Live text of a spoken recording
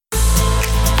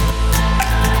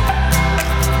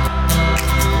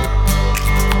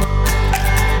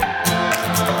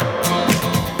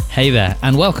Hey there,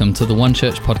 and welcome to the One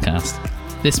Church podcast.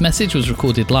 This message was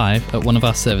recorded live at one of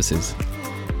our services.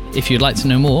 If you'd like to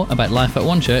know more about life at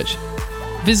One Church,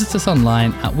 visit us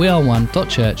online at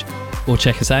weareone.church or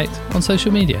check us out on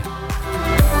social media.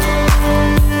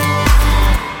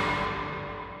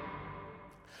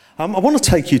 I want to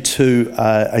take you to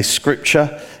a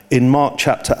scripture in Mark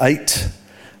chapter 8.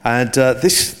 And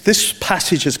this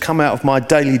passage has come out of my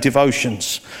daily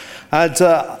devotions. And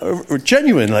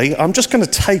genuinely, I'm just going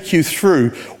to take you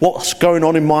through what's going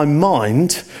on in my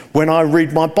mind when I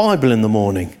read my Bible in the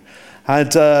morning.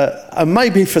 And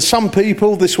maybe for some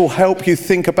people, this will help you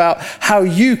think about how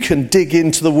you can dig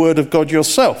into the Word of God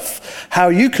yourself, how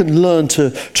you can learn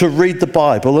to read the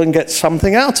Bible and get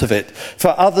something out of it.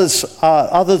 For others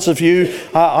of you,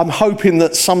 I'm hoping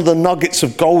that some of the nuggets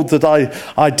of gold that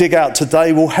I dig out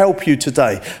today will help you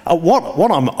today.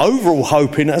 What I'm overall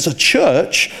hoping as a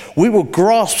church, we will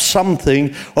grasp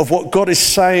something of what God is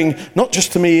saying, not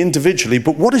just to me individually,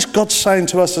 but what is God saying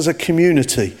to us as a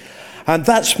community. And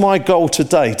that's my goal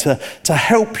today, to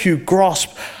help you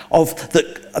grasp of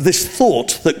this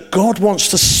thought that God wants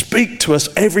to speak to us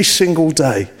every single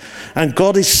day. And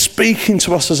God is speaking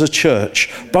to us as a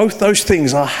church. Both those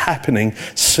things are happening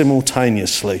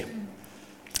simultaneously.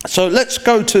 So let's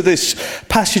go to this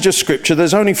passage of scripture.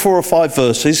 There's only 4 or 5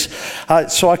 verses,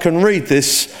 so I can read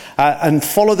this and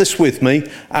follow this with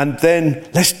me. And then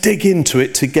let's dig into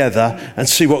it together and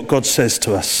see what God says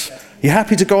to us. You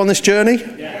happy to go on this journey?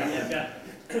 Yeah.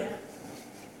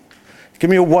 Give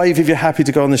me a wave if you're happy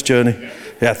to go on this journey.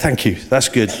 Yeah, thank you. That's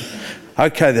good.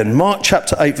 Okay then, Mark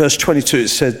chapter 8 verse 22, it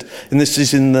said, and this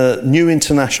is in the New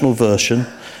International Version,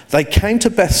 they came to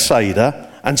Bethsaida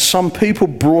and some people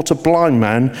brought a blind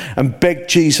man and begged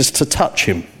Jesus to touch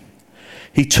him.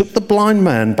 He took the blind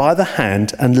man by the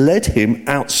hand and led him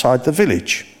outside the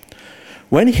village.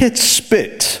 When he had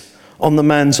spit on the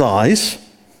man's eyes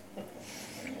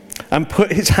and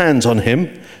put his hands on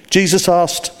him, Jesus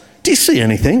asked, "Do you see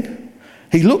anything?"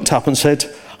 He looked up and said,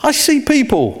 "I see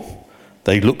people.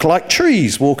 They look like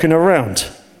trees walking around."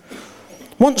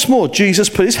 Once more, Jesus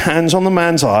put his hands on the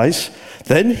man's eyes.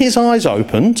 Then his eyes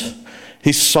opened,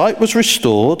 his sight was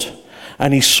restored,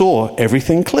 and he saw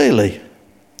everything clearly.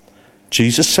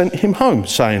 Jesus sent him home,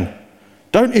 saying,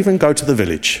 "Don't even go to the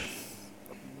village."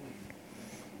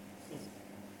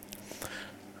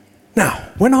 Now,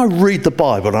 when I read the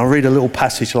Bible and I read a little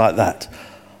passage like that,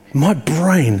 my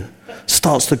brain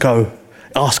starts to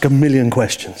ask a million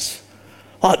questions.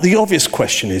 Like the obvious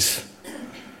question is,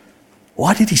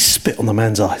 why did he spit on the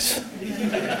man's eyes?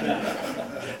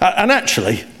 And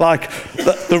actually,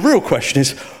 the real question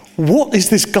is, what is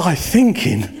this guy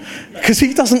thinking? Because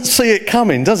he doesn't see it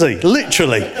coming, does he?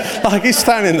 Literally. Like he's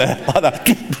standing there like that.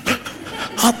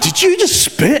 Oh, did you just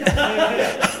spit?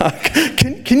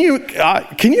 Can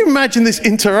you imagine this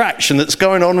interaction that's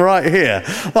going on right here?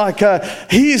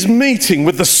 He is meeting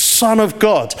with the Son of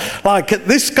God.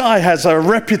 This guy has a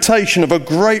reputation of a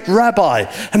great rabbi,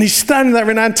 and he's standing there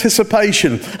in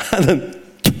anticipation, and then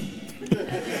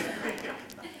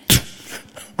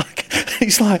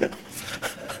he's like,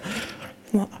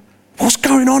 what's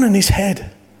going on in his head?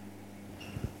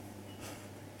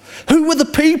 Who were the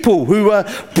people who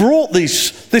brought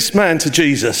this man to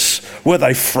Jesus? Were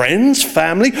they friends,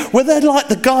 family? Were they like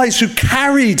the guys who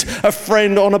carried a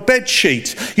friend on a bed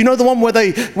sheet? You know, the one where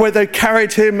they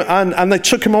carried him and they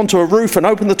took him onto a roof and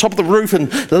opened the top of the roof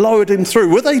and lowered him through?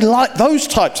 Were they like those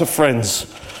types of friends?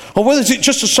 Or was it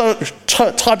just a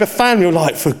type of family who were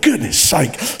like, for goodness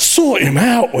sake, sort him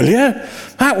out, will you?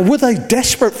 Were they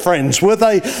desperate friends? Were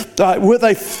they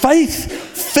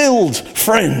faith-filled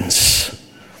friends?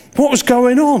 What was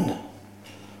going on?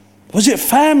 Was it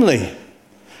family?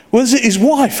 Was it his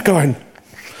wife going,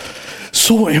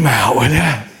 sort him out, will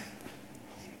you?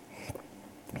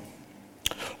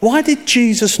 Why did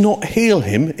Jesus not heal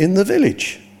him in the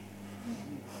village?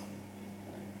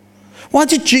 Why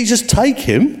did Jesus take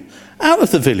him out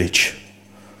of the village?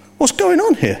 What's going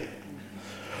on here?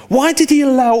 Why did he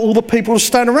allow all the people to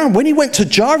stand around? When he went to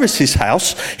Jarvis'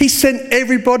 house, he sent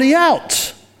everybody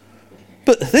out.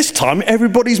 But this time,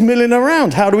 everybody's milling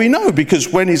around. How do we know? Because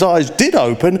when his eyes did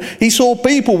open, he saw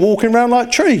people walking around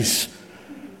like trees.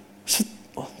 So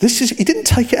he didn't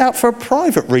take it out for a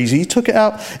private reason. He took it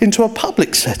out into a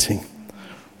public setting.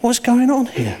 What's going on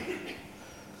here?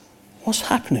 What's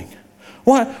happening?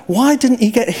 Why didn't he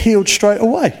get healed straight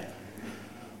away?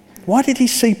 Why did he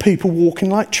see people walking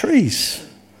like trees?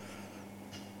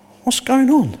 What's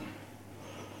going on?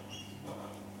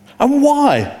 And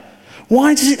why?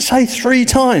 Why does it say 3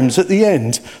 times at the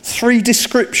end, 3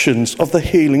 descriptions of the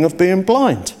healing of being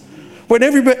blind? When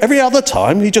every other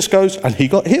time he just goes, and he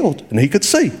got healed, and he could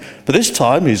see. But this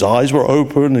time his eyes were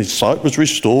open, his sight was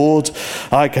restored,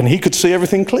 and he could see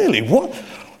everything clearly. What?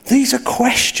 These are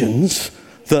questions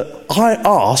that I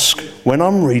ask when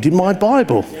I'm reading my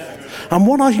Bible. And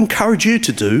what I encourage you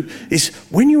to do is,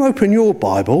 when you open your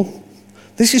Bible,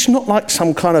 this is not like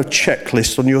some kind of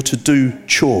checklist on your to-do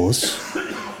chores.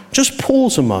 Just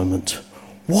pause a moment.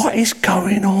 What is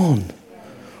going on?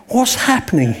 What's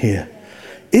happening here?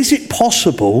 Is it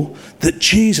possible that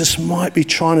Jesus might be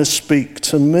trying to speak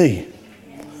to me?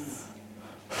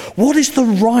 What is the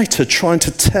writer trying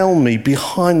to tell me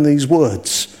behind these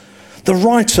words? The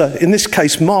writer, in this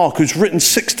case Mark, who's written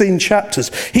 16 chapters,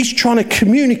 he's trying to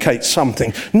communicate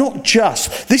something.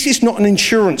 This is not an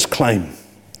insurance claim.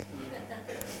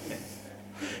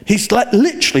 He's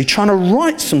literally trying to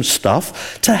write some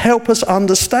stuff to help us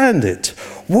understand it.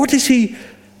 What is he...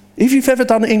 If you've ever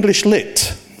done English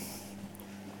Lit,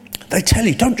 they tell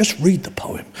you, don't just read the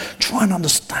poem. Try and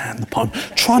understand the poem.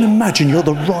 Try and imagine you're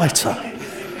the writer.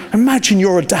 Imagine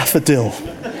you're a daffodil.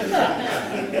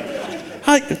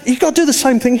 You've got to do the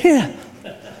same thing here.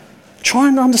 Try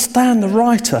and understand the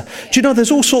writer. Do you know,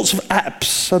 there's all sorts of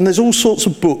apps and there's all sorts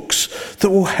of books that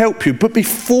will help you. But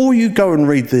before you go and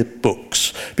read the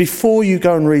books, before you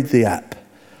go and read the app,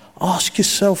 ask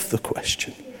yourself the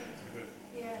question.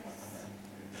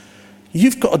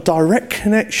 You've got a direct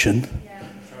connection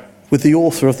with the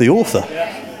author of the author.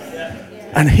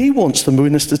 And he wants to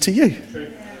minister to you.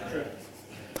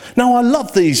 Now, I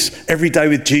love these every day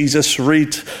with Jesus.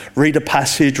 Read a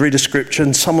passage, read a scripture,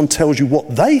 and someone tells you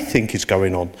what they think is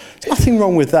going on. There's nothing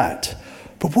wrong with that.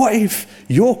 But what if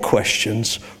your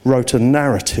questions wrote a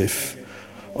narrative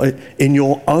in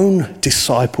your own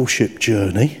discipleship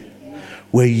journey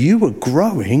where you were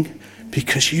growing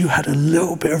because you had a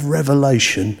little bit of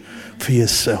revelation for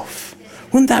yourself?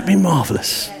 Wouldn't that be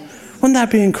marvelous? Wouldn't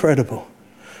that be incredible?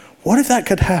 What if that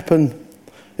could happen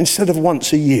instead of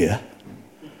once a year?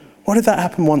 What if that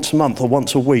happened once a month or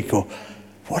once a week? Or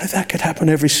what if that could happen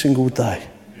every single day?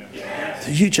 That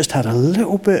you just had a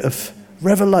little bit of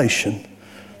revelation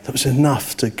that was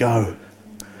enough to go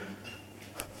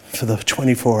for the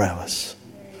 24 hours.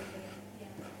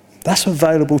 That's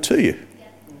available to you.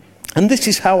 And this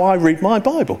is how I read my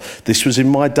Bible. This was in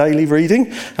my daily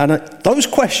reading. And those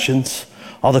questions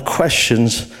are the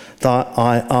questions that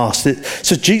I asked.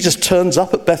 So Jesus turns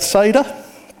up at Bethsaida.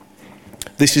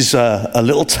 This is a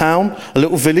little town, a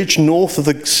little village north of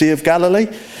the Sea of Galilee.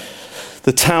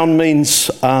 The town means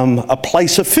a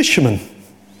place of fishermen.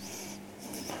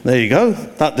 There you go.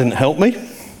 That didn't help me.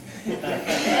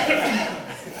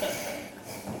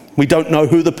 We don't know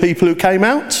who the people who came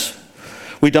out.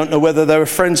 We don't know whether they were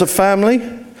friends or family.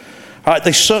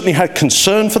 They certainly had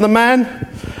concern for the man,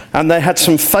 and they had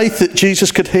some faith that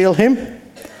Jesus could heal him.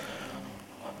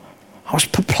 I was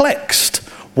perplexed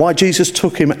why Jesus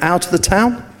took him out of the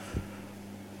town.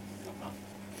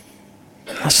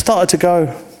 I started to go,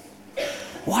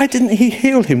 why didn't he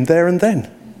heal him there and then?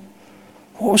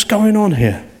 What was going on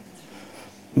here?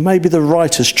 Maybe the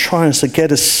writer's trying to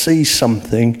get us to see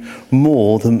something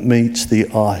more than meets the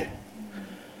eye.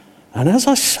 And as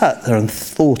I sat there and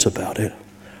thought about it,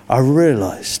 I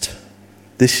realised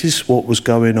this is what was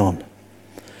going on.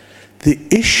 The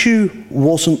issue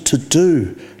wasn't to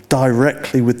do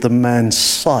directly with the man's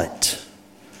sight.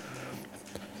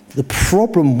 The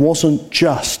problem wasn't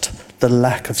just the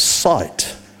lack of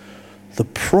sight. The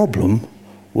problem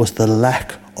was the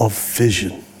lack of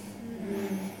vision.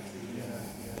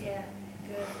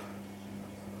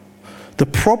 The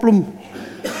problem,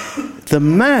 the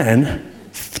man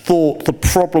thought the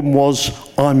problem was,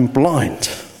 I'm blind.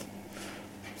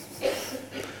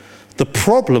 The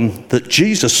problem that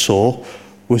Jesus saw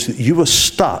was that you were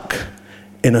stuck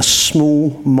in a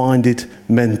small-minded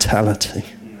mentality.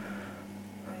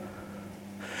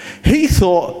 He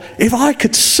thought, if I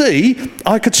could see,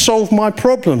 I could solve my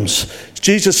problems.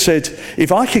 Jesus said,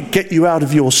 if I could get you out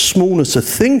of your smallness of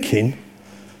thinking,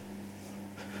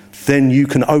 then you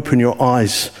can open your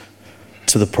eyes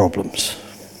to the problems.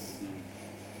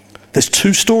 There's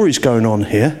two stories going on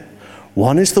here.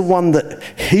 One is the one that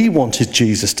he wanted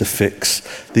Jesus to fix.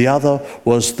 The other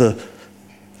was the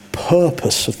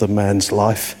purpose of the man's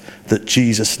life that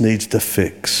Jesus needed to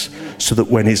fix, so that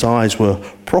when his eyes were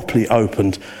properly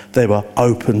opened, they were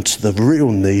open to the real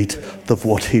need of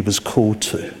what he was called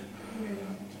to.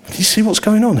 Do you see what's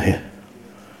going on here?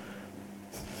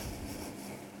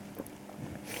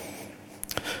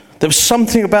 There was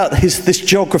something about this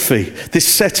geography, this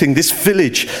setting, this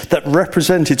village that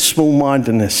represented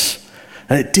small-mindedness.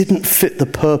 and it didn't fit the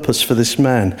purpose for this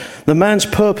man. The man's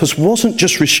purpose wasn't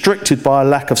just restricted by a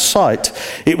lack of sight,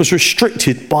 it was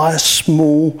restricted by a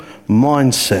small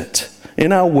mindset.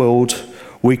 In our world,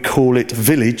 we call it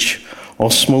village or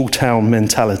small town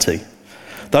mentality.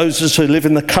 Those of us who live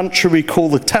in the country, we call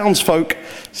the townsfolk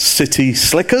city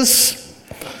slickers.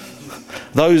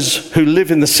 Those who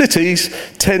live in the cities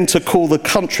tend to call the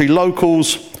country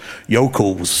locals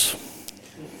yokels.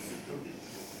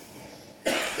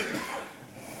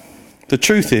 The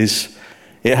truth is,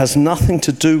 it has nothing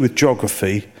to do with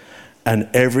geography and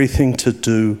everything to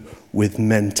do with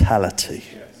mentality.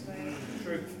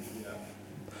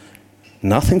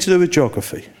 Nothing to do with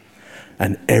geography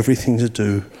and everything to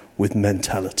do with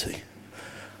mentality.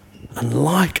 And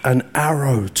like an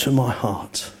arrow to my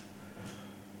heart,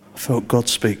 I felt God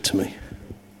speak to me.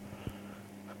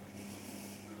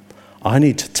 I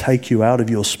need to take you out of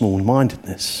your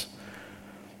small-mindedness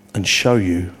and show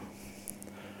you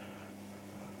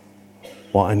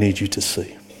what I need you to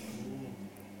see.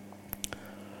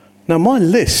 Now, my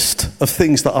list of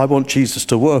things that I want Jesus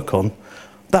to work on,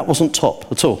 that wasn't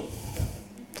top at all.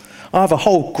 I have a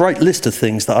whole great list of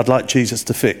things that I'd like Jesus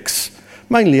to fix.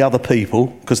 Mainly other people,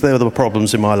 because they're the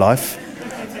problems in my life.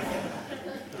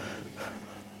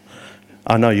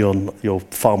 I know you're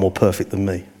far more perfect than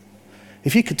me.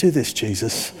 If you could do this,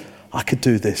 Jesus, I could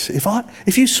do this.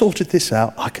 If you sorted this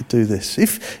out, I could do this.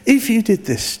 If you did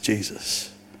this, Jesus,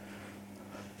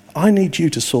 I need you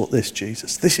to sort this,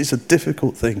 Jesus. This is a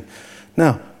difficult thing.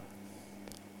 Now,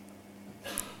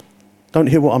 don't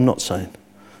hear what I'm not saying.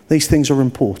 These things are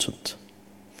important.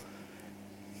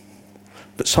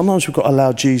 But sometimes we've got to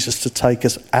allow Jesus to take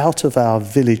us out of our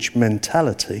village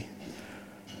mentality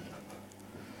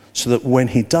so that when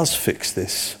he does fix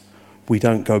this, we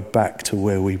don't go back to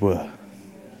where we were.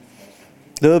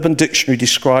 The Urban Dictionary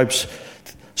describes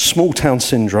small town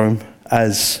syndrome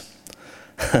as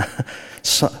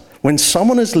when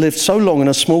someone has lived so long in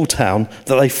a small town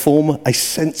that they form a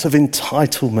sense of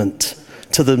entitlement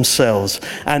to themselves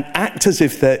and act as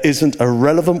if there isn't a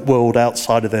relevant world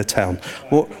outside of their town.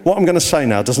 What I'm going to say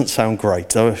now doesn't sound great.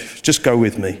 Just go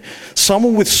with me.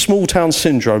 Someone with small town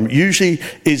syndrome usually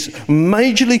is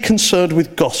majorly concerned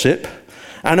with gossip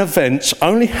and events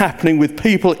only happening with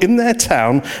people in their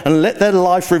town and let their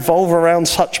life revolve around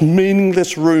such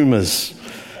meaningless rumours.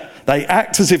 They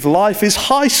act as if life is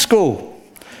high school.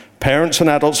 Parents and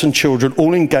adults and children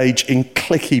all engage in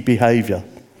cliquey behaviour.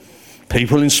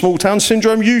 People in small town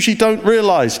syndrome usually don't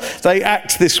realise they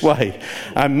act this way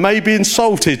and may be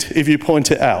insulted if you point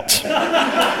it out.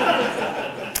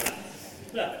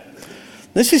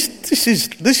 This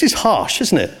is harsh,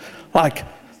 isn't it? Like,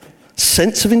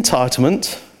 sense of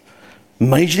entitlement,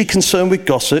 majorly concerned with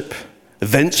gossip,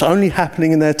 events only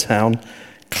happening in their town,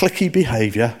 cliquey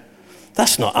behaviour.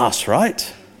 That's not us,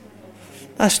 right?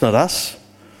 That's not us.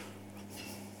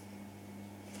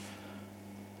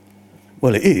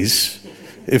 Well, it is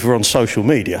if we're on social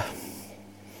media.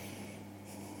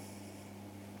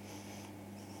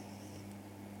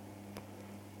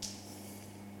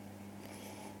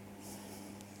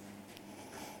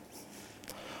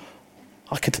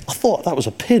 I thought that was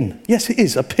a pin. Yes, it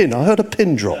is a pin. I heard a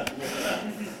pin drop.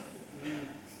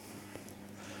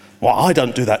 Well, I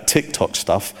don't do that TikTok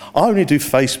stuff. I only do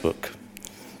Facebook.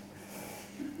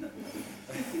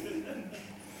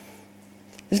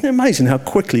 Isn't it amazing how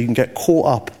quickly you can get caught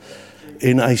up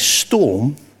in a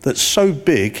storm that's so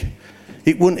big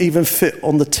it wouldn't even fit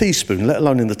on the teaspoon, let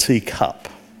alone in the teacup?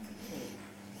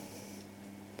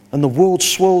 And the world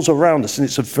swirls around us, and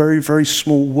it's a very, very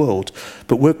small world,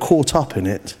 but we're caught up in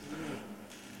it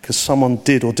because someone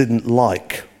did or didn't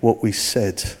like what we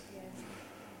said.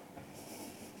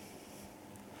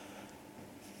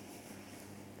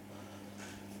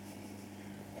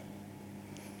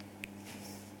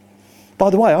 By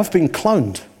the way, I've been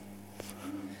cloned.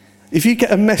 If you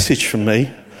get a message from me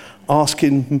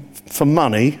asking for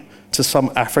money to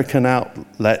some African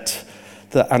outlet,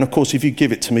 and of course if you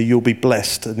give it to me, you'll be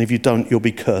blessed, and if you don't, you'll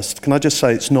be cursed. Can I just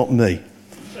say it's not me?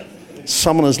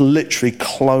 Someone has literally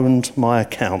cloned my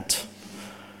account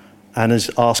and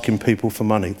is asking people for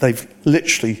money. They've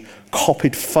literally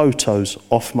copied photos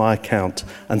off my account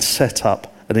and set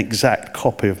up an exact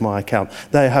copy of my account.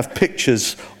 They have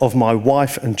pictures of my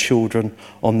wife and children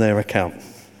on their account.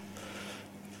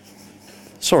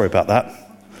 Sorry about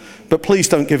that. But please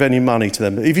don't give any money to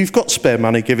them. If you've got spare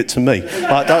money, give it to me.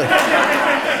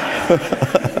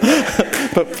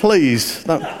 But please,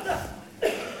 don't.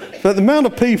 But the amount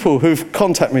of people who've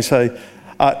contacted me say,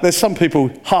 there's some people,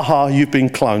 haha, you've been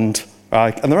cloned.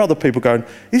 Right? And there are other people going,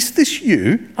 is this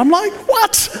you? I'm like,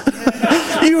 what?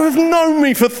 You have known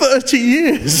me for 30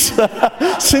 years.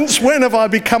 Since when have I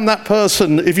become that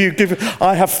person?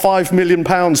 I have £5 million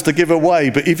to give away,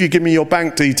 but if you give me your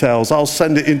bank details, I'll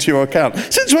send it into your account.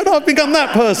 Since when have I become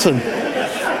that person?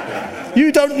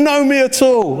 You don't know me at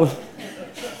all.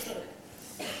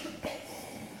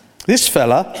 This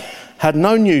fella had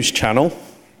no news channel.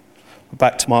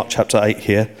 Back to Mark chapter 8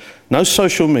 here. No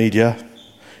social media.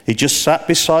 He just sat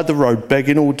beside the road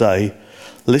begging all day,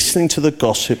 listening to the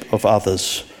gossip of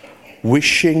others,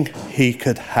 wishing he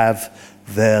could have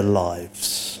their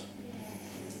lives.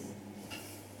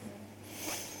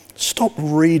 Stop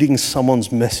reading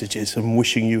someone's messages and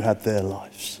wishing you had their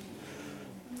lives.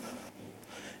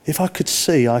 If I could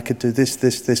see, I could do this,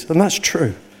 this, this. And that's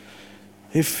true.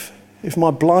 If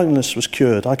my blindness was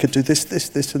cured, I could do this, this,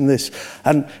 this, and this.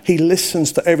 And he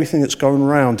listens to everything that's going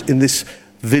around in this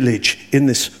village, in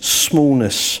this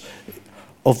smallness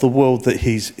of the world that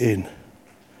he's in.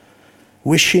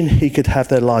 Wishing he could have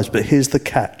their lives. But here's the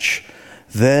catch.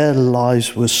 Their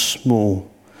lives were small.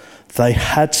 They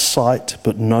had sight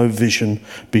but no vision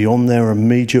beyond their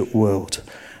immediate world.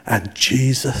 And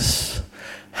Jesus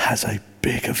has a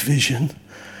bigger vision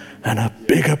and a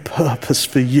bigger purpose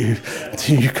for you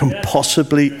than you can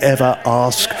possibly ever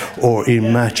ask or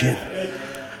imagine.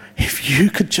 If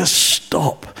you could just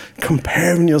stop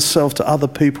comparing yourself to other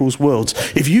people's worlds,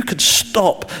 if you could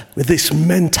stop with this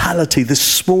mentality, this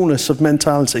smallness of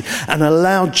mentality, and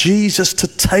allow Jesus to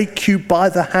take you by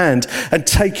the hand and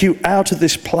take you out of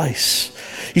this place.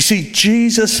 You see,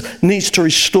 Jesus needs to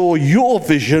restore your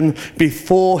vision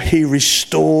before he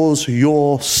restores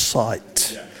your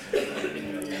sight.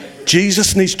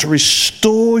 Jesus needs to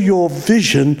restore your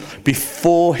vision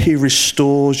before he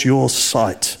restores your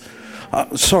sight.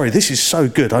 Sorry, this is so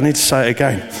good. I need to say it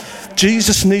again.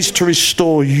 Jesus needs to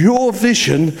restore your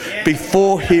vision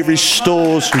before he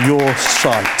restores your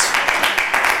sight.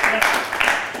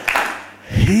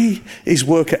 He is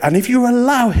working, and if you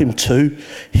allow him to,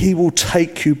 he will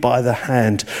take you by the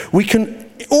hand. We can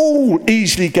all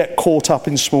easily get caught up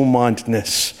in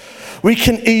small-mindedness. We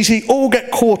can easily all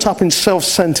get caught up in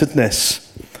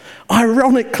self-centeredness.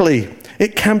 Ironically,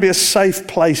 it can be a safe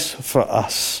place for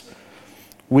us.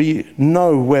 We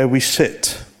know where we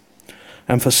sit.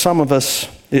 And for some of us,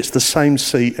 it's the same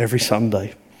seat every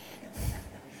Sunday.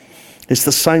 It's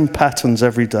the same patterns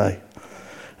every day.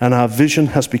 And our vision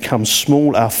has become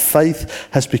small. Our faith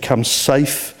has become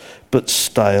safe but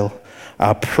stale.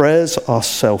 Our prayers are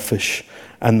selfish.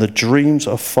 And the dreams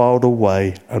are filed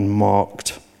away and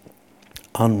marked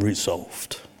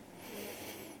unresolved.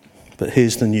 But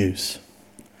here's the news.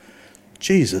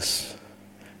 Jesus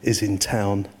is in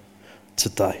town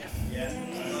today.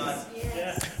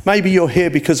 Maybe you're here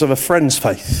because of a friend's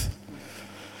faith.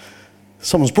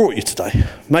 Someone's brought you today.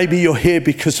 Maybe you're here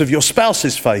because of your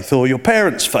spouse's faith or your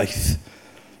parents' faith.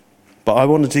 But I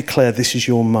want to declare this is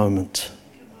your moment.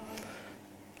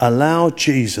 Allow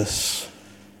Jesus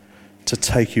to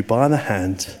take you by the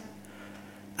hand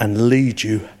and lead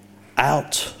you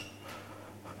out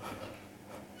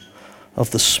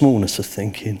of the smallness of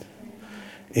thinking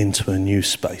into a new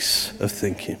space of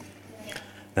thinking.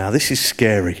 Now, this is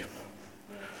scary.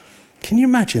 Can you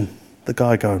imagine the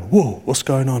guy going, whoa, what's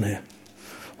going on here?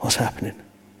 What's happening?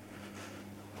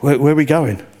 Where are we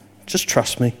going? Just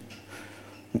trust me.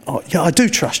 Oh, yeah, I do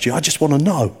trust you. I just want to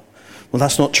know. Well,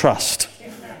 that's not trust.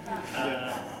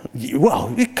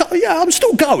 Well, yeah, I'm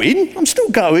still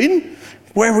going.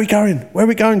 Where are we going? Where are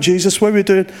we going, Jesus? Where are we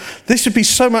doing? This would be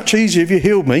so much easier if you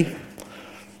healed me.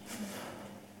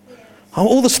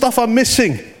 All the stuff I'm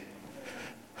missing.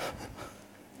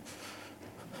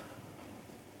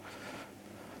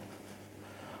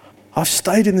 I've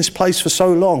stayed in this place for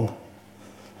so long.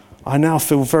 I now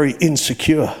feel very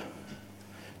insecure.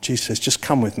 Jesus says, just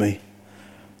come with me.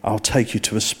 I'll take you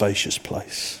to a spacious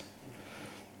place.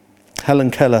 Helen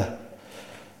Keller,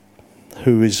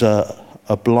 who is a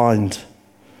blind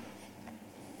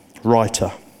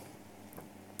writer,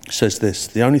 says this: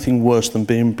 the only thing worse than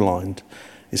being blind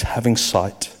is having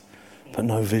sight but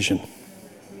no vision.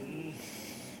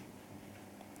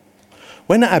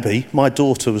 When Abby, my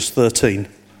daughter, was 13,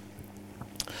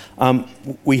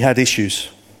 we had issues.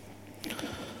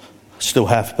 Still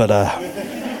have, but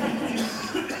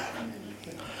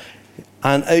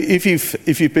and if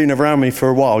you've been around me for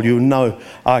a while, you'll know.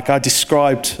 Like, I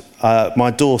described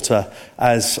my daughter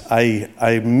as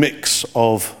a mix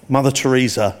of Mother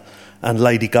Teresa and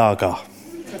Lady Gaga.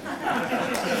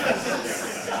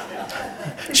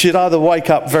 She'd either wake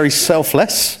up very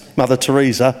selfless, Mother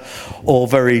Teresa, or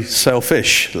very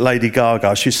selfish, Lady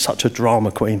Gaga. She's such a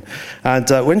drama queen. And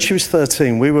when she was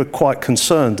 13, we were quite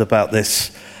concerned about this.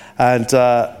 And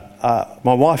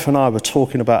my wife and I were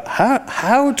talking about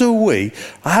how do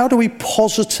we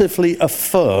positively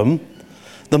affirm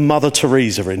the Mother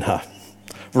Teresa in her,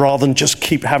 rather than just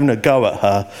keep having a go at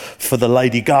her for the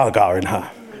Lady Gaga in her.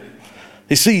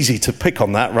 It's easy to pick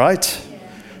on that, right?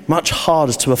 Much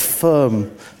harder to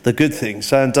affirm the good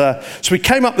things. And so we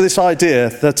came up with this idea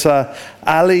that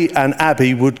Ali and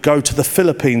Abby would go to the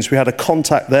Philippines. We had a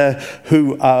contact there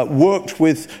who worked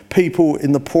with people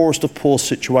in the poorest of poor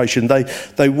situation.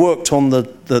 They worked on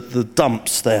the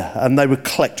dumps there, and they would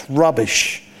collect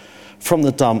rubbish from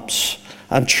the dumps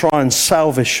and try and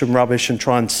salvage some rubbish and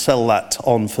try and sell that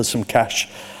on for some cash.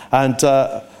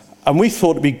 And we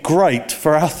thought it'd be great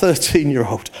for our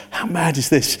 13-year-old, how mad is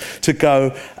this, to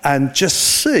go and just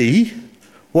see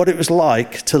what it was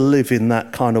like to live in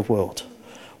that kind of world.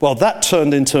 Well, that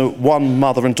turned into one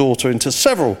mother and daughter, into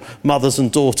several mothers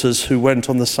and daughters who went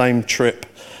on the same trip.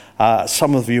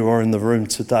 Some of you are in the room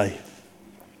today.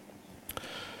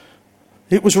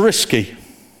 It was risky.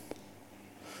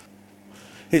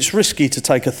 It's risky to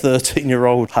take a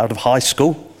 13-year-old out of high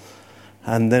school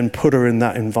and then put her in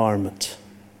that environment.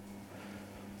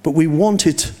 But we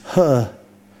wanted her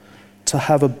to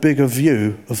have a bigger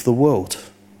view of the world.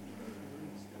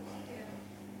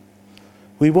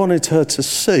 We wanted her to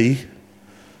see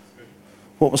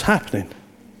what was happening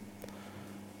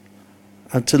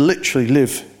and to literally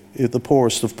live in the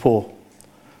poorest of poor.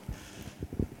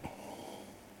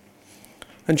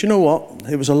 And you know what?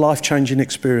 It was a life-changing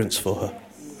experience for her.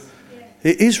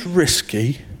 It is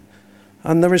risky.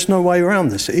 And there is no way around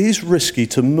this. It is risky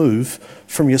to move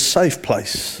from your safe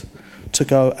place to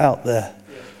go out there.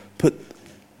 But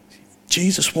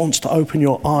Jesus wants to open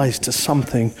your eyes to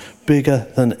something bigger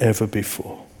than ever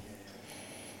before.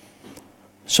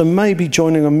 So maybe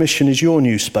joining a mission is your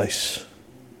new space.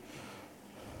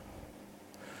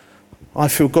 I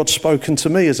feel God's spoken to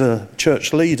me as a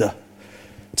church leader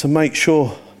to make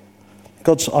sure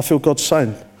I feel God's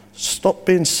saying, stop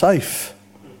being safe.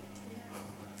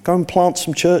 Go and plant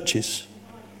some churches.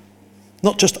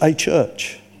 Not just a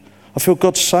church. I feel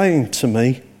God saying to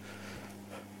me,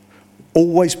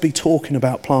 always be talking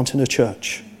about planting a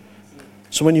church.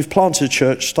 So when you've planted a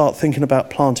church, start thinking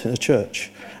about planting a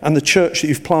church. And the church that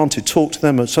you've planted, talk to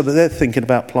them so that they're thinking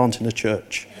about planting a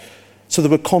church. So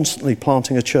that we're constantly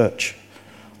planting a church.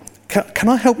 Can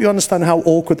I help you understand how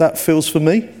awkward that feels for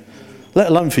me? Let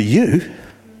alone for you.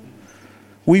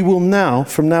 We will now,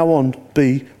 from now on,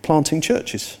 be planting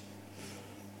churches.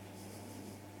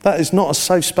 That is not a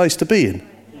safe space to be in.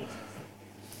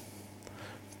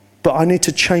 But I need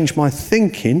to change my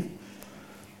thinking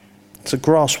to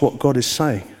grasp what God is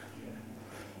saying.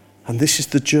 And this is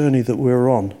the journey that we're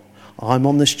on. I'm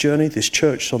on this journey, this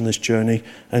church is on this journey,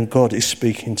 and God is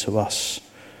speaking to us.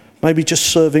 Maybe just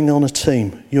serving on a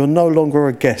team. You're no longer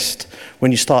a guest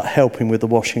when you start helping with the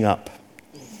washing up.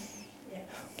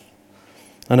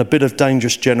 And a bit of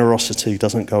dangerous generosity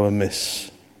doesn't go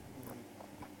amiss.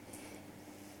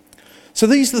 So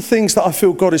these are the things that I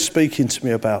feel God is speaking to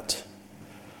me about.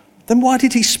 Then why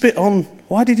did he spit on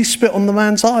the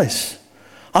man's eyes?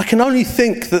 I can only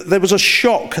think that there was a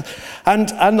shock.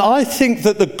 And I think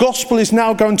that the gospel is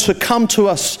now going to come to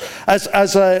us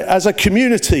as a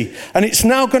community. And it's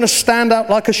now going to stand out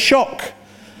like a shock.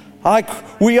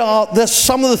 There's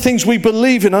some of the things we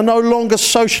believe in are no longer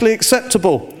socially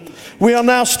acceptable. We are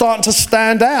now starting to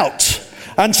stand out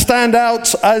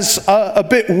as a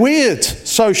bit weird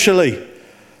socially.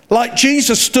 Like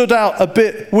Jesus stood out a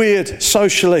bit weird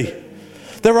socially.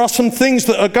 There are some things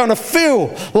that are going to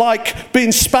feel like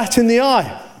being spat in the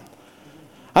eye.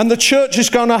 And the church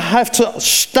is going to have to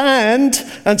stand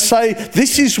and say,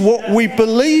 this is what we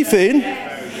believe in.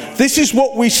 This is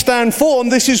what we stand for,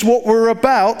 and this is what we're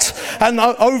about. And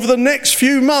over the next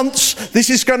few months, this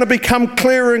is going to become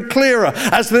clearer and clearer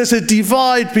as there's a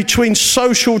divide between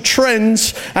social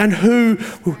trends and who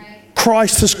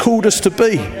Christ has called us to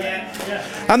be.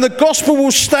 And the gospel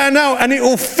will stand out, and it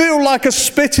will feel like a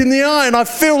spit in the eye. And I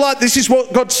feel like this is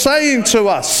what God's saying to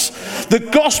us. The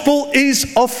gospel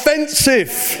is offensive.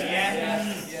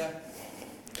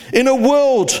 In a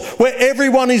world where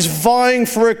everyone is vying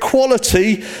for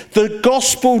equality, the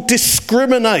gospel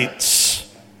discriminates.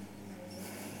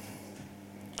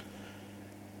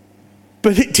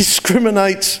 But it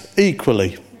discriminates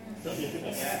equally.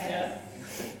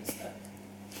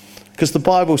 Because the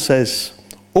Bible says,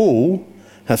 all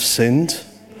have sinned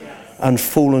and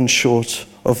fallen short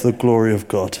of the glory of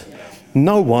God.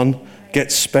 No one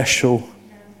gets special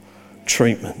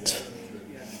treatment.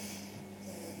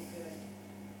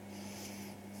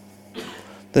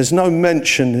 There's no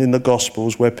mention in the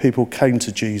Gospels where people came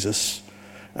to Jesus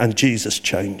and Jesus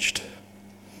changed.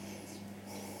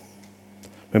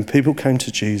 When people came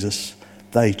to Jesus,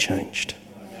 they changed.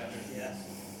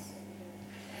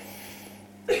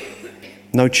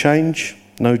 No change,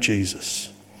 no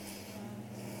Jesus.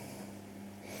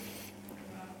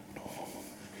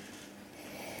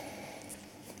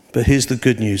 But here's the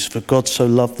good news. For God so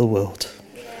loved the world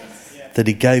that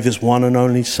he gave his one and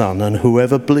only Son, and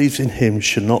whoever believes in him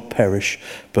should not perish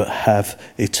but have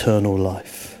eternal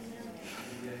life.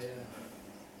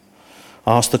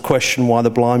 I asked the question why the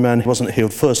blind man wasn't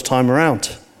healed first time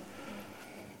around.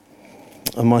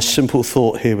 And my simple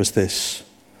thought here was this.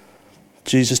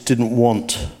 Jesus doesn't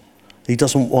want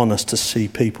us to see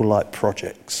people like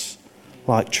projects,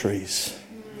 like trees.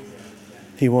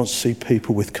 He wants to see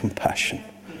people with compassion.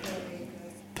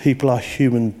 People are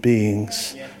human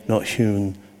beings, not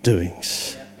human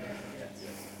doings.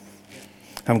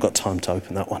 I haven't got time to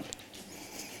open that one.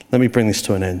 Let me bring this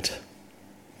to an end.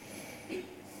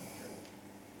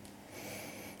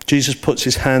 Jesus puts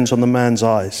his hands on the man's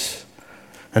eyes,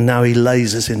 and now he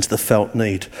lasers into the felt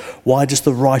need. Why does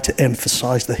the writer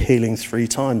emphasize the healing 3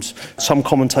 times? Some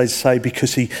commentators say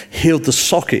because he healed the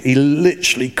socket. He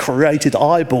literally created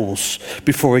eyeballs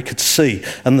before he could see.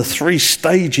 And the 3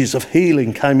 stages of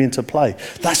healing came into play.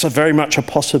 That's very much a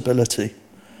possibility.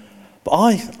 But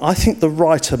I think the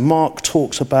writer, Mark,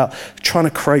 talks about trying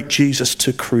to create Jesus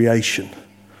to creation.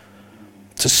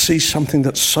 To see something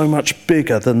that's so much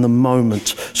bigger than the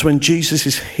moment. So when Jesus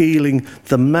is healing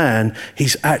the man,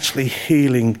 he's actually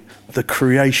healing the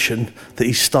creation that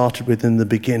he started with in the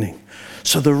beginning.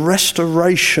 So the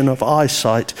restoration of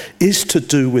eyesight is to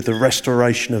do with the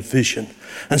restoration of vision.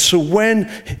 And so when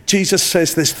Jesus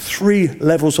says there's 3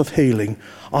 levels of healing,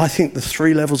 I think the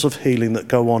 3 levels of healing that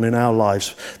go on in our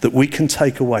lives that we can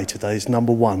take away today is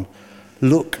number 1,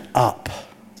 look up.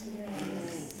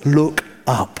 Look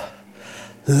up.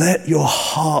 Let your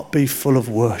heart be full of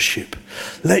worship.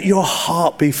 Let your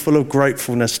heart be full of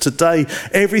gratefulness. Today,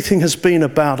 everything has been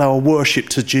about our worship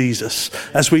to Jesus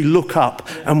as we look up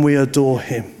and we adore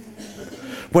him.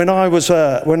 When I was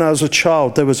a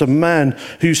child, there was a man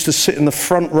who used to sit in the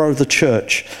front row of the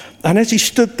church. And as he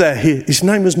stood there, his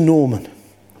name was Norman.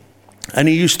 And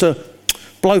he used to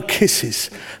blow kisses.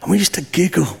 And we used to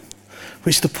giggle. We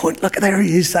used to point, look, there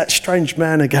he is, that strange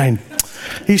man again.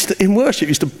 In worship, he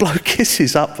used to blow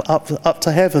kisses up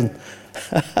to heaven.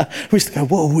 We used to go,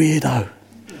 what a weirdo.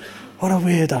 What a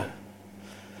weirdo.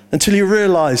 Until you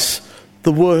realise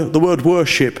the word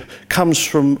worship comes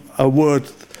from a word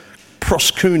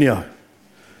proskuneo.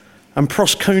 And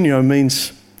proskuneo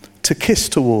means to kiss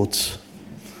towards.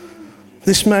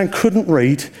 This man couldn't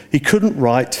read, he couldn't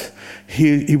write,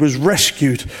 he was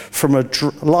rescued from a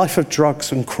life of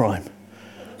drugs and crime.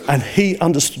 And he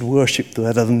understood worship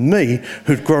better than me,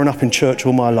 who'd grown up in church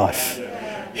all my life.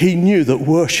 He knew that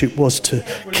worship was to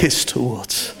kiss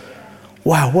towards.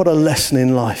 Wow, what a lesson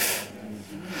in life.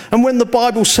 And when the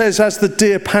Bible says, as the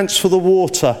deer pants for the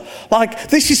water, like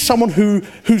this is someone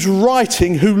who's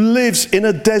writing, who lives in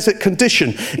a desert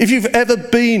condition. If you've ever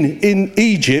been in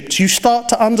Egypt, you start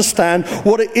to understand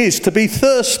what it is to be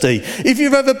thirsty. If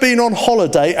you've ever been on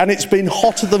holiday and it's been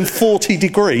hotter than 40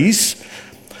 degrees,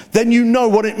 then you know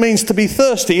what it means to be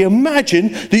thirsty.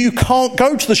 Imagine that you can't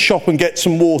go to the shop and get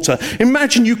some water.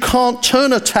 Imagine you can't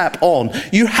turn a tap on.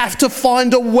 You have to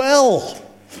find a well.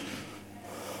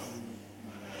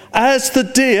 As the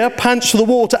deer pants for the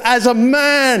water, as a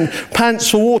man pants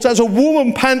for water, as a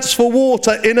woman pants for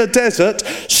water in a desert,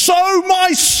 so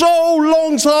my soul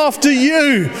longs after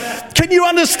you. Can you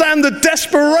understand the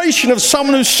desperation of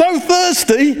someone who's so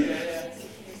thirsty?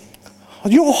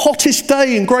 Your hottest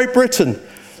day in Great Britain,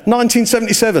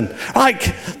 1977, like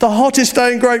the hottest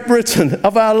day in Great Britain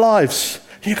of our lives.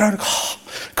 You're going,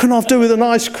 couldn't I do with an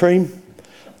ice cream?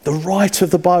 The writer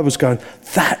of the Bible's going,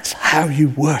 that's how you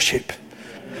worship.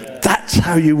 That's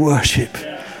how you worship.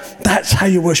 That's how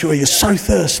you worship, where you're so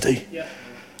thirsty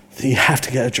that you have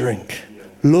to get a drink.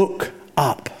 Look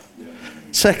up.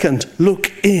 Second,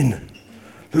 look in.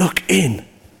 Look in.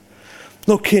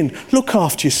 Look in. Look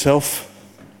after yourself.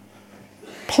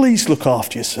 Please look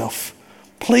after yourself.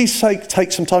 Please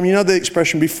take some time. You know the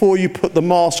expression, before you put the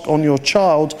mask on your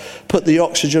child, put the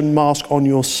oxygen mask on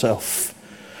yourself.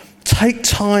 Take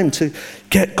time to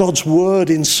get God's word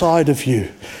inside of you.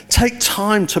 Take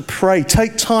time to pray.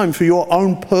 Take time for your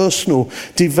own personal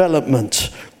development.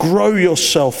 Grow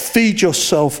yourself. Feed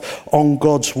yourself on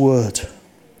God's word.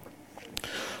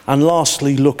 And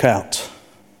lastly, look out.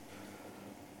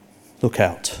 Look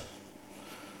out.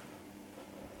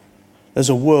 There's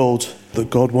a world that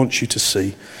God wants you to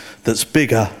see that's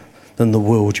bigger than the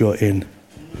world you're in.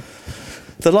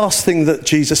 The last thing that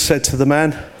Jesus said to the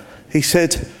man, he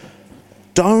said,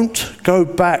 don't go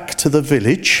back to the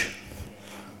village.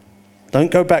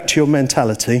 Don't go back to your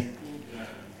mentality.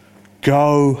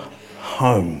 Go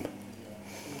home.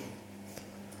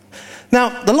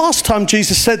 Now, the last time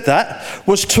Jesus said that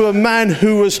was to a man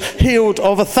who was healed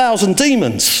of 1,000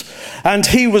 demons. And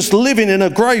he was living in a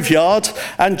graveyard,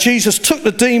 and Jesus took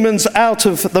the demons out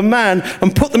of the man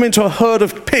and put them into a herd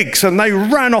of pigs, and they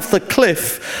ran off the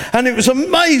cliff. And it was an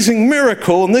amazing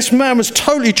miracle, and this man was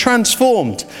totally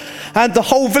transformed. And the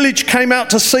whole village came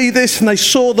out to see this, and they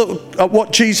saw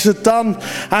what Jesus had done.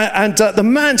 And the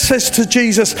man says to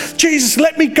Jesus, Jesus,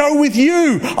 let me go with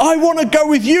you. I want to go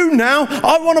with you now.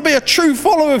 I want to be a true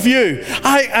follower of you.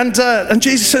 And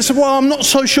Jesus says, well, I'm not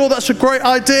so sure that's a great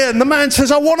idea. And the man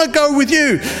says, I want to go with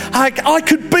you. I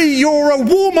could be your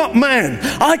warm-up man.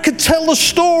 I could tell the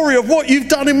story of what you've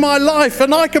done in my life,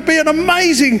 and I could be an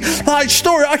amazing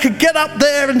story. I could get up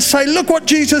there and say, look what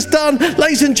Jesus done.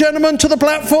 Ladies and gentlemen, to the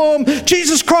platform,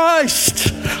 Jesus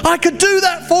Christ. I could do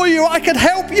that for you. I could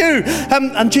help you.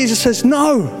 And Jesus says,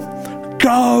 no,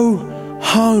 go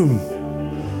home.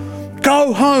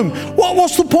 Go home.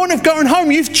 What's the point of going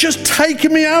home? You've just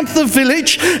taken me out of the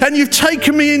village, and you've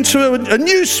taken me into a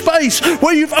new space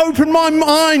where you've opened my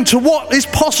mind to what is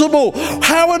possible.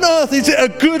 How on earth is it a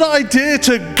good idea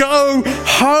to go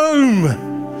home?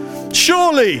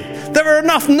 Surely there are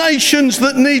enough nations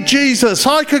that need Jesus.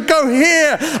 I could go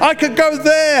here. I could go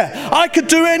there. I could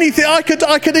do anything. I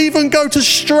could even go to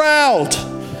Stroud.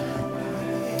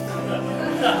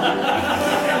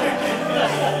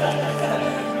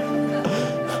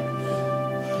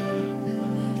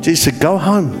 Jesus said, go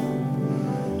home.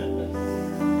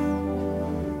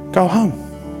 Go home.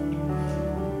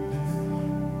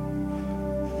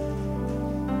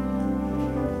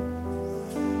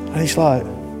 And he's like,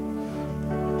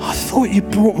 I thought you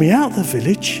brought me out of the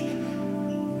village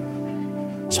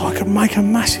so I could make a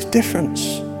massive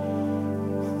difference.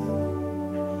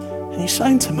 And you're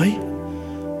saying to me,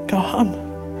 go home.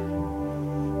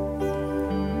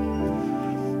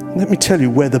 Let me tell you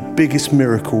where the biggest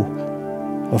miracle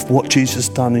of what Jesus has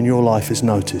done in your life is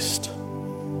noticed.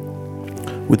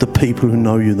 With the people who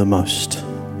know you the most.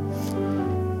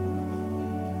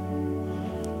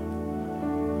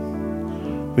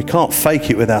 We can't fake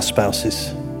it with our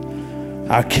spouses.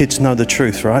 Our kids know the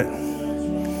truth, right?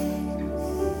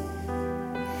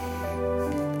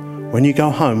 When you go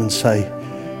home and say,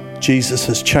 Jesus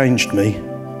has changed me,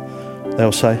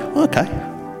 they'll say, okay,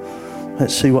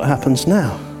 let's see what happens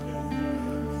now.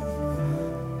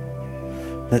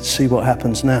 Let's see what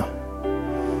happens now.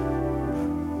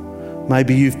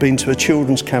 Maybe you've been to a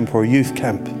children's camp or a youth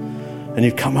camp, and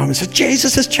you've come home and said,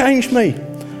 Jesus has changed me.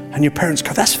 And your parents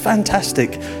go, that's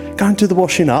fantastic. Go and do the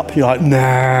washing up. You're like,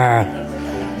 nah.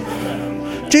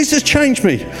 Jesus changed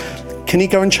me. Can you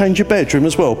go and change your bedroom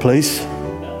as well, please?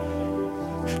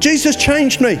 Jesus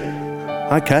changed me.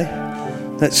 Okay,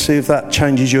 let's see if that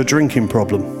changes your drinking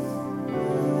problem.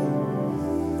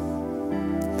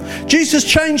 Jesus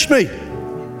changed me.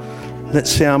 Let's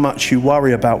see how much you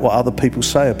worry about what other people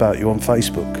say about you on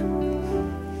Facebook.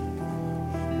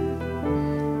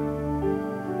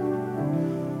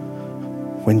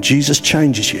 When Jesus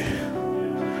changes you,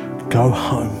 go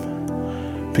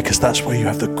home, because that's where you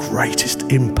have the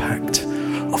greatest impact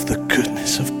of the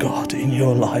goodness of God in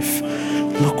your life.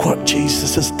 Look what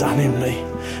Jesus has done in me.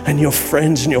 And your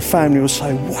friends and your family will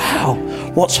say, wow,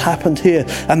 what's happened here?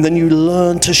 And then you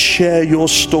learn to share your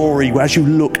story as you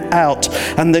look out.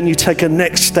 And then you take a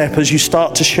next step as you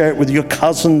start to share it with your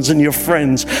cousins and your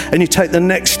friends. And you take the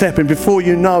next step, and before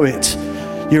you know it,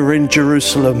 you're in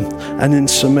Jerusalem and in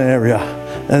Samaria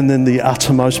and in the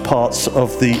uttermost parts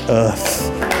of the earth.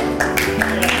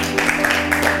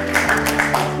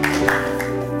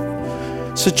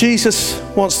 So Jesus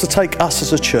wants to take us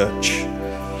as a church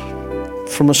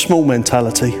from a small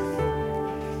mentality.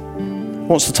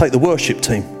 Wants to take the worship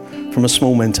team from a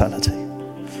small mentality.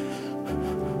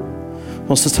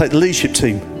 Wants to take the leadership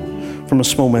team from a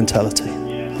small mentality.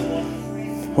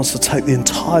 Wants to take the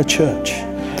entire church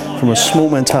from a small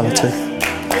mentality.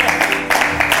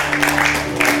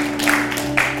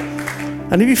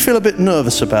 And if you feel a bit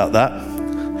nervous about that,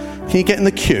 can you get in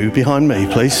the queue behind me,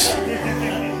 please?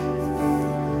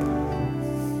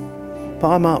 But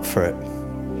I'm up for it.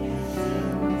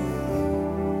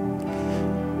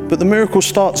 But the miracle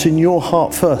starts in your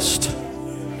heart first.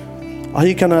 Are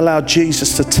you going to allow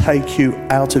Jesus to take you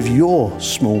out of your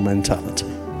small mentality?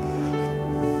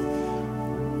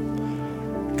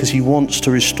 Because he wants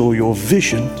to restore your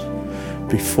vision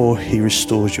before he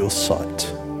restores your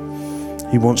sight.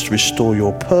 He wants to restore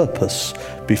your purpose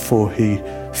before he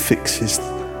fixes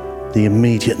the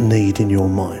immediate need in your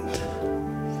mind.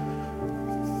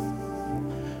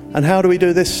 And how do we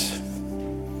do this?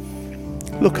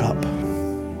 Look up.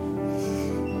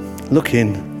 Look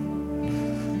in.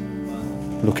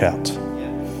 Look out.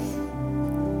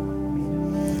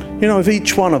 You know, if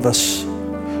each one of us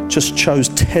just chose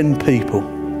 10 people,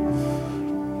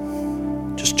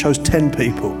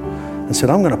 and said,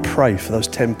 I'm going to pray for those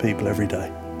 10 people every day.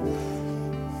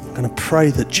 I'm going to pray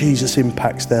that Jesus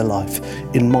impacts their life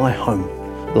in my home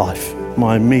life,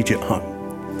 my immediate home.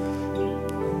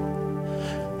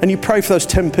 And you pray for those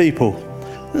 10 people.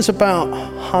 There's about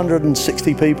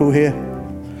 160 people here,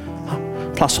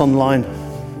 plus online.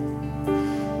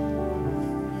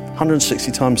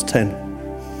 160 times 10.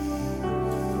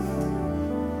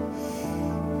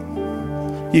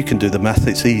 You can do the math,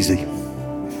 it's easy.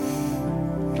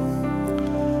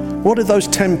 What if those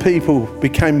 10 people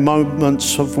became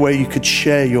moments of where you could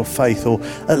share your faith, or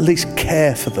at least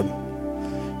care for them?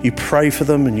 You pray for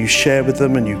them and you share with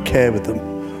them and you care with them.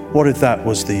 What if that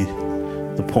was the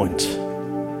point?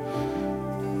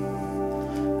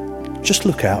 Just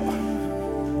look out.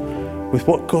 With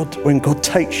when God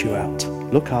takes you out,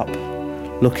 look up,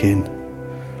 look in,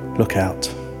 look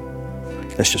out.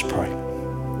 Let's just pray.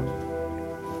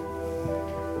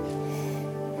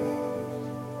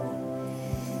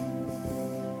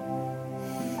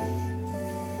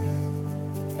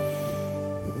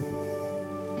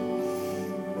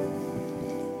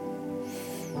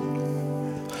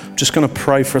 Just going to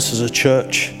pray for us as a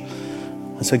church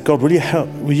and say, God, will you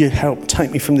help take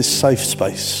me from this safe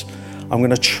space? I'm going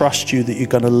to trust you that you're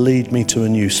going to lead me to a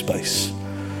new space.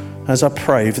 As I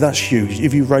pray, if that's you,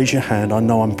 if you raise your hand, I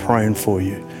know I'm praying for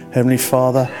you. Heavenly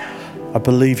Father, I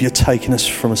believe you're taking us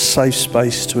from a safe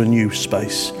space to a new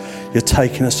space. You're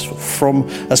taking us from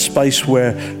a space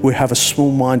where we have a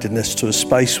small-mindedness to a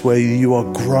space where you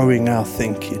are growing our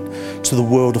thinking to the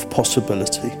world of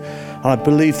possibility. And I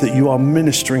believe that you are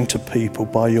ministering to people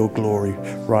by your glory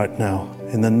right now,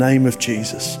 in the name of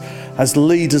Jesus. As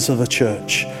leaders of a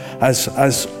church, as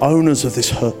owners of this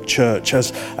church,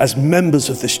 as members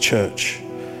of this church,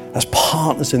 as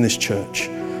partners in this church,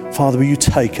 Father, will you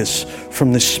take us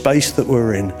from this space that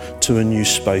we're in to a new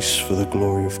space for the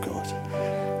glory of God.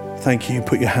 Thank you.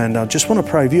 Put your hand down. Just want to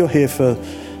pray. If you're here for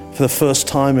the first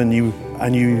time and you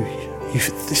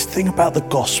this thing about the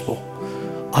gospel,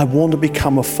 I want to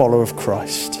become a follower of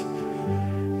Christ.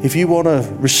 If you want to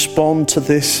respond to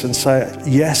this and say,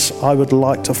 yes, I would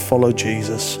like to follow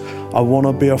Jesus. I want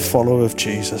to be a follower of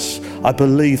Jesus. I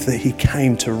believe that he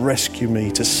came to rescue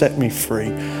me, to set me free.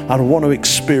 And I want to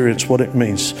experience what it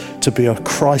means to be a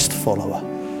Christ follower.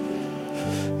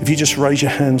 If you just raise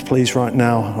your hands, please, right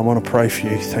now, I want to pray for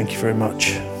you. Thank you very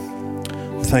much.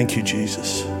 Thank you,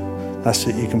 Jesus. That's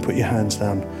it. You can put your hands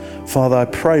down. Father, I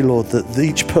pray, Lord, that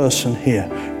each person here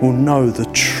will know the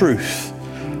truth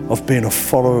of being a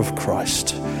follower of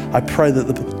Christ. I pray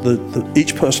that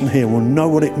each person here will know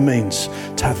what it means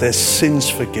to have their sins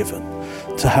forgiven,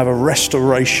 to have a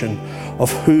restoration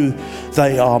of who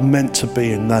they are meant to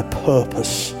be in their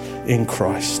purpose in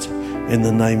Christ, in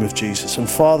the name of Jesus. And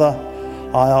Father,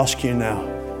 I ask you now,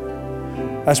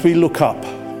 as we look up,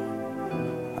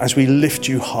 as we lift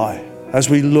you high, as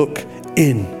we look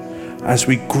in, as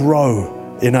we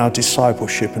grow in our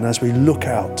discipleship, and as we look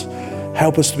out,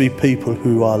 help us to be people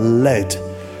who are led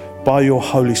by your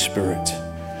Holy Spirit.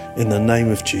 In the name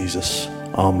of Jesus,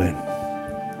 amen.